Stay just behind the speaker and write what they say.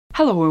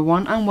Hello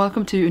everyone and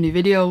welcome to a new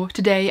video.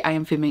 Today I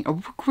am filming a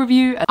book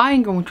review and I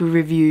am going to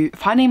review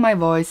Finding My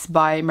Voice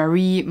by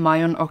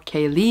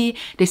Myung-Ok Lee.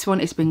 This one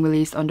is being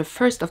released on the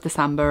 1st of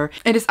December.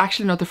 It is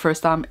actually not the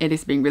first time it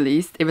is being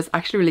released. It was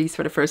actually released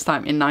for the first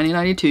time in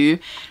 1992,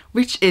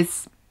 which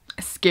is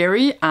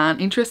scary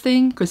and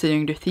interesting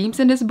considering the themes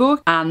in this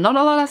book, and not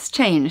a lot has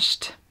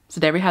changed.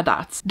 So there we had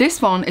that.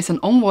 This one is an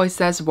own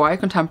voices YA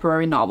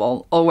contemporary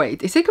novel. Oh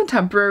wait, is it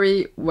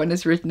contemporary when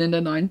it's written in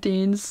the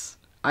 19s?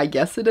 I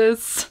guess it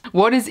is.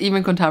 What is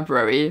even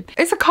contemporary?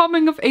 It's a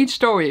coming of age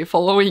story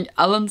following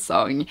Ellen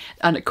Sung,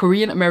 a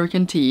Korean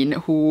American teen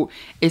who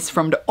is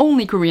from the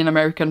only Korean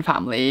American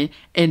family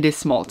in this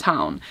small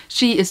town.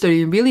 She is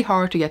studying really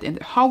hard to get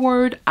into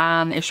Howard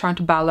and is trying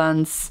to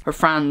balance her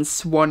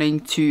friends wanting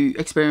to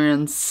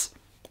experience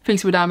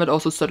things with them, but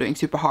also studying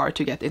super hard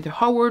to get into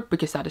Howard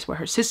because that is where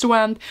her sister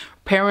went.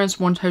 Parents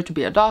want her to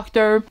be a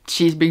doctor.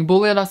 She's being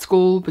bullied at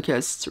school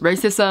because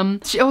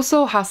racism. She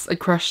also has a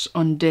crush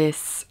on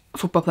this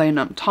football player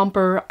named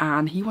Tomper,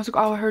 and he wants to go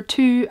out with her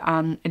too,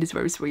 and it is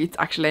very sweet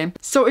actually.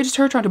 So it's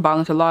her trying to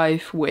balance her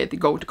life with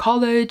going to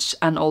college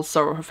and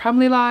also her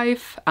family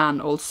life,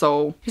 and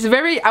also it's a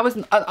very I was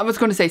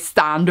going to say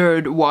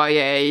standard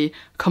YA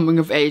coming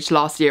of age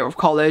last year of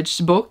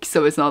college book.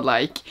 So it's not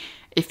like,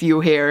 if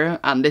you're here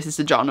and this is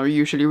the genre you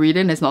usually read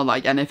in, it's not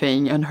like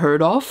anything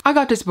unheard of. I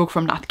got this book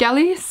from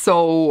NetGalley,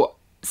 so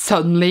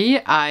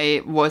suddenly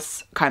I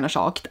was kind of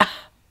shocked.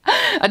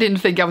 I didn't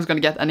think I was gonna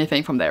get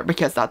anything from there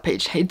because that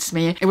page hates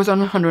me. It was on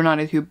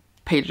 192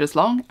 pages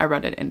long. I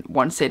read it in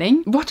one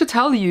sitting. What to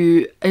tell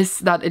you is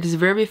that it is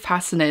very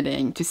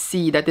fascinating to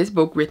see that this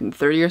book written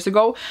 30 years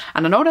ago,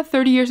 and I know that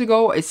 30 years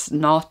ago is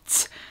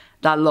not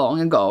that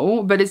long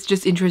ago, but it's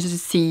just interesting to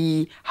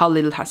see how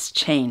little has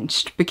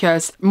changed,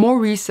 because more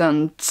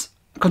recent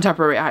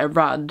contemporary I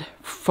read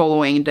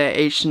following the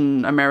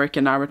Asian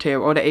American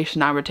narrative or the Asian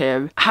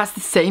narrative has the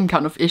same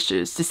kind of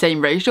issues, the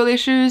same racial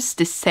issues,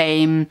 the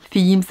same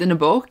themes in the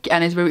book,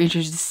 and it's very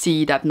interesting to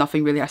see that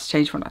nothing really has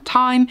changed from that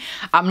time.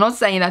 I'm not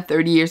saying that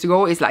 30 years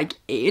ago is like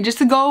ages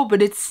ago,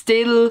 but it's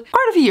still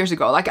quite a few years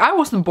ago. Like, I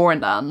wasn't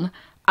born then,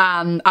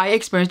 and I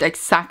experienced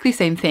exactly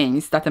same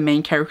things that the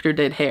main character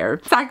did here.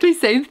 Exactly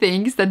same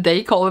things that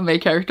they call the main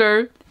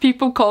character,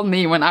 people called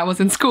me when I was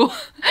in school.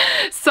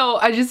 So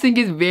I just think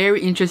it's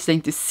very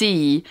interesting to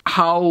see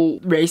how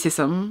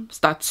racism,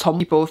 that some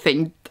people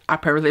think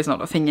apparently is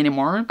not a thing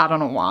anymore. I don't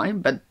know why,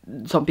 but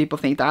some people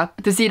think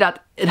that. To see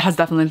that it has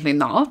definitely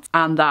not,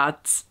 and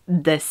that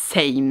the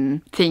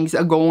same things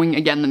are going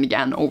again and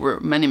again over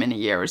many, many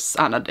years,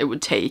 and that it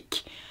would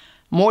take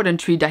more than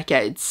 3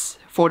 decades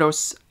for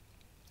those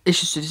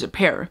issues to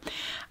disappear.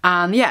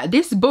 And yeah,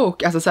 this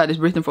book, as I said, is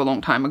written for a long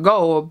time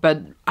ago,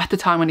 but at the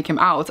time when it came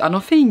out, I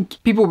don't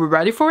think people were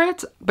ready for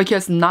it,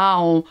 because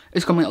now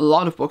it's coming a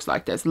lot of books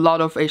like this, a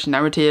lot of Asian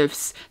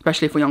narratives,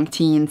 especially for young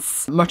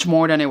teens, much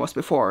more than it was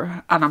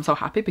before. And I'm so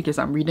happy because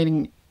I'm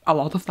reading a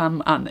lot of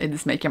them and it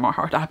is making my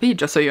heart happy,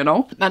 just so you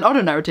know. And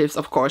other narratives,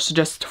 of course,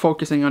 just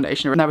focusing on the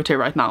Asian narrative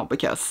right now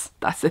because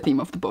that's the theme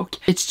of the book.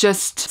 It's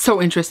just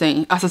so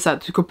interesting, as I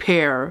said, to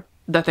compare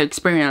that the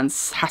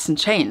experience hasn't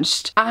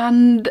changed,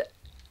 and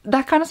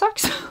that kind of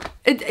sucks.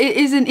 It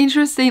is an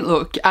interesting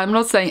look. I'm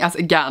not saying, as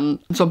again,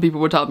 some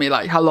people would tell me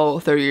like, hello,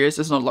 30 years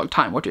is not a long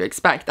time, what do you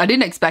expect? I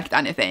didn't expect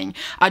anything.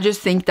 I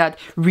just think that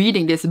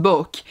reading this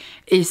book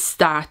is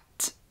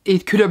that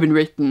it could have been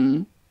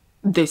written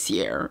this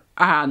year,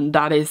 and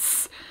that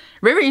is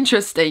very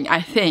interesting. I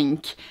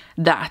think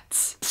that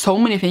so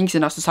many things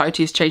in our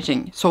society is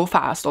changing so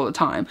fast all the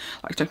time,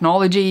 like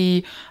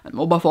technology and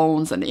mobile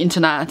phones and the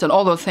internet and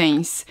all those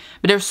things,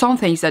 but there's some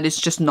things that is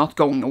just not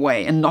going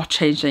away and not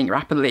changing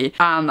rapidly.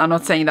 And I'm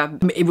not saying that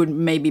it would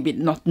maybe be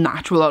not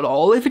natural at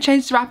all if it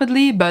changed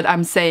rapidly, but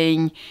I'm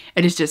saying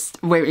it is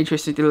just very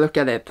interesting to look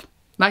at it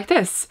like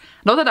this.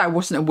 Not that I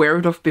wasn't aware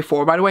of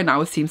before, by the way.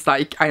 Now it seems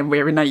like I am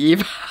very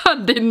naive.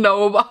 I didn't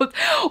know about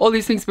all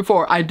these things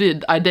before. I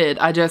did.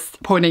 I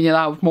just pointing it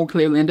out more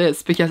clearly in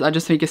this because I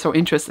just think it's so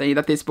interesting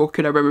that this book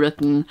could have been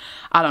written,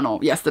 I don't know,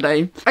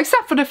 yesterday.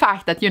 Except for the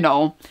fact that, you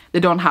know, they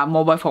don't have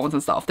mobile phones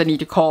and stuff. They need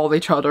to call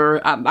each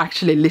other and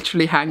actually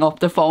literally hang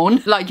up the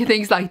phone. Like,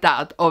 things like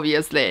that,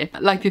 obviously.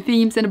 Like, the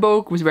themes in the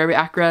book was very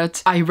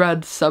accurate. I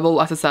read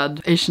several, as I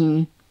said,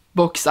 Asian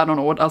books, I don't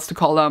know what else to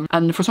call them,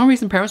 and for some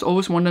reason parents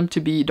always want them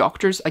to be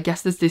doctors. I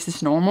guess this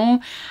is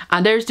normal,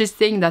 and there's this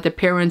thing that the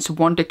parents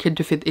want the kid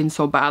to fit in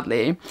so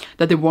badly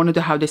that they wanted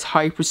to have this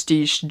high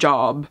prestige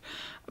job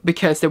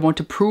because they want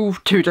to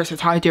prove to the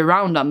society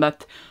around them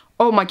that,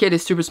 oh, my kid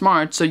is super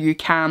smart, so you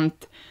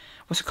can't,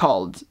 what's it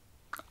called,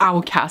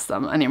 outcast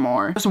them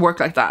anymore. It doesn't work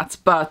like that,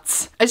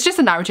 but it's just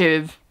a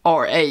narrative,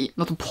 or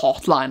not a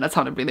plot line, that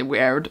sounded really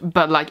weird,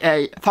 but like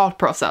a thought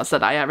process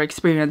that I have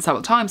experienced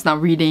several times now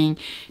reading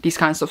these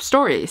kinds of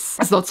stories.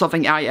 It's not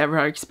something I ever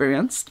have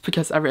experienced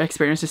because every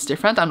experience is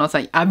different. I'm not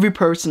saying every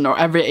person or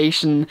every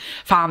Asian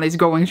family is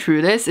going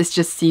through this. It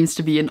just seems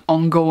to be an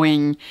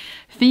ongoing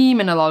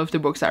theme in a lot of the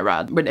books I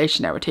read with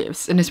Asian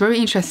narratives, and it's very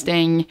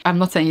interesting. I'm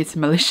not saying it's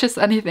malicious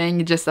or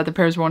anything, just that the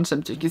parents want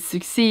them to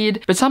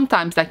succeed, but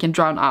sometimes that can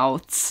drown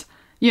out,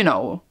 you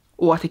know,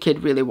 what a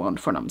kid really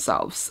wants for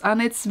themselves.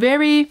 And it's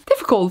very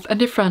difficult and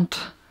different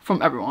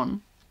from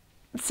everyone.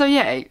 So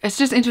yeah, it's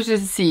just interesting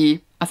to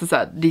see, as I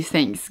said, these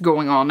things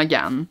going on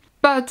again.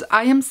 But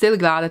I am still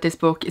glad that this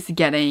book is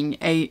getting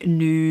a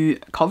new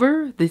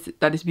cover.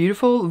 That is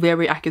beautiful,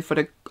 very accurate for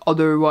the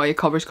other YA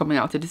covers coming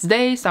out to this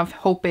day. So I'm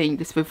hoping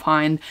this will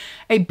find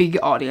a big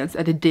audience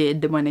as it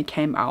did when it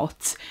came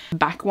out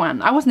back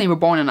when. I wasn't even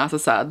born in, as I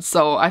said,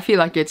 so I feel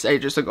like it's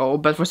ages ago,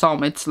 but for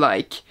some it's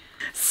like...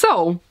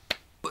 So,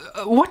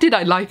 what did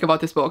I like about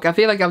this book? I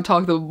feel like I've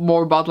talked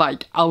more about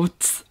like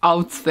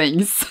out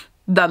things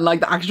than like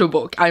the actual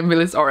book. I'm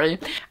really sorry.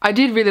 I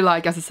did really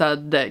like, as I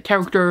said, the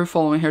character,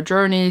 following her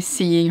journey,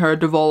 seeing her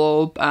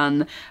develop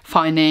and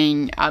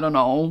finding, I don't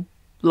know,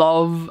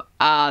 love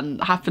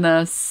and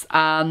happiness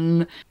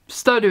and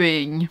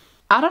studying.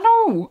 I don't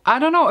know.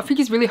 I think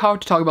it's really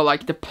hard to talk about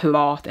like the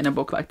plot in a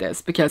book like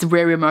this, because it's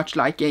very much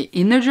like an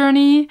inner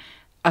journey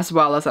as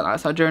well as an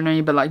outside journey,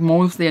 but like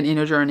mostly an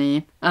inner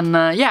journey. And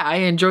yeah, I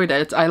enjoyed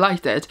it. I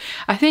liked it.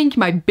 I think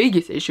my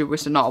biggest issue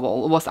with the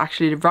novel was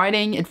actually the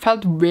writing. It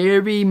felt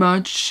very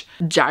much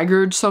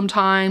jagged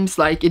sometimes,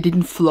 like it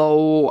didn't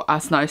flow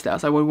as nicely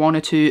as I would want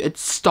it to. It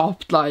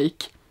stopped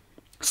like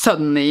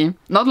suddenly,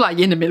 not like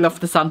in the middle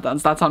of the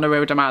sentence, that sounded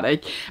very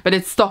dramatic, but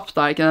it stopped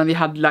like, and then we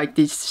had like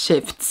these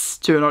shifts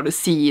to another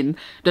scene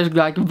that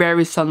like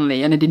very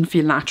suddenly, and it didn't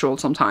feel natural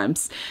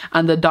sometimes.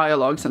 And the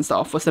dialogues and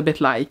stuff was a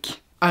bit like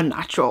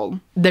unnatural.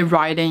 The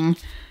writing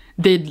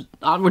did,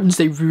 I wouldn't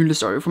say ruin the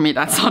story for me,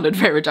 that sounded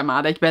very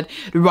dramatic, but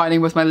the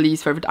writing was my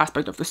least favorite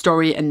aspect of the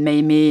story and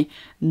made me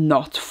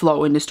not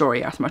flow in the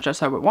story as much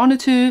as I would want it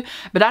to.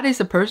 But that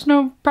is a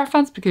personal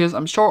preference, because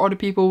I'm sure other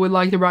people would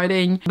like the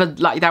writing, but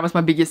like that was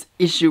my biggest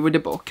issue with the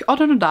book.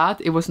 Other than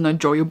that, it was an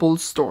enjoyable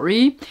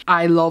story.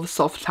 I love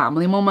soft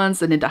family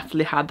moments, and it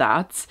definitely had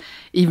that,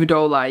 even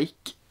though like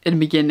in the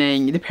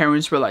beginning the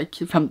parents were like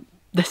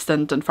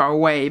distant and far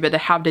away, but they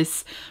have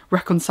these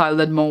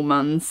reconciled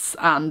moments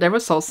and they were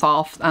so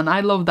soft, and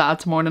I love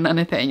that more than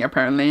anything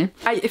apparently.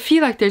 I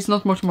feel like there's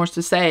not much more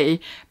to say,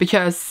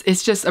 because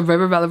it's just a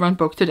very relevant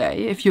book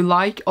today. If you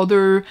like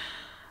other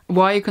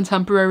YA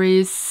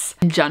contemporaries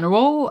in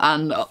general,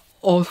 and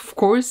of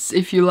course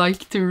if you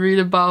like to read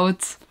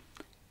about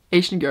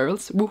Asian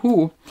girls,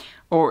 woohoo,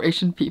 or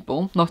Asian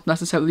people, not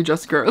necessarily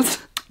just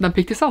girls, then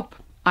pick this up.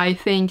 I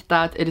think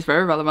that it is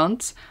very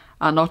relevant.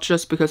 And not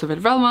just because of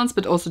its relevance,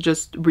 but also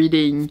just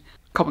reading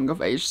coming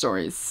of age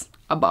stories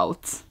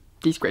about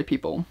these great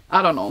people.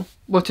 I don't know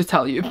what to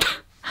tell you.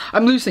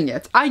 I'm losing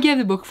it. I gave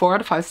the book 4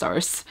 out of 5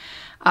 stars.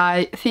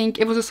 I think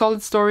it was a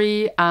solid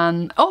story,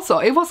 and also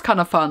it was kind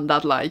of fun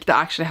that like they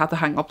actually had to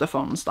hang up the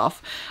phone and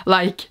stuff.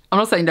 Like, I'm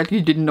not saying that you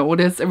didn't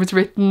notice it was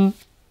written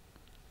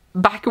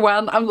back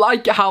when. I'm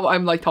like how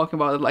I'm like talking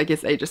about it like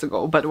it's ages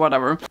ago, but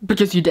whatever,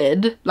 because you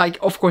did. Like,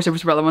 of course it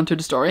was relevant to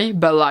the story,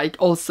 but like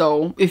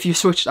also if you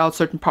switched out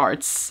certain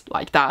parts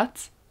like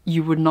that,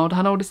 you would not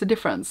have noticed the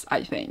difference,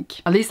 I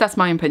think. At least that's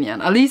my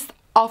opinion, at least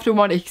after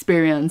my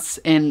experience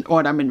in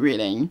what I've been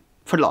reading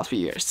for the last few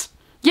years.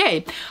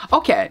 Yay!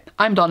 Okay,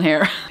 I'm done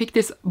here. Pick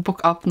this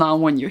book up now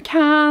when you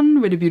can,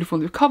 with a beautiful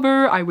new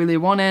cover. I really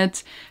want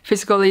it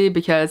physically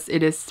because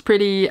it is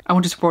pretty. I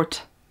want to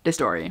support the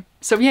story.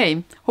 So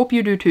yay, hope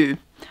you do too.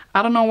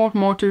 I don't know what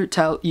more to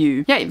tell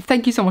you. Yay,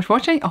 thank you so much for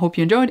watching. I hope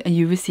you enjoyed, and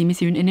you will see me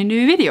soon in a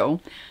new video.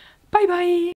 Bye bye!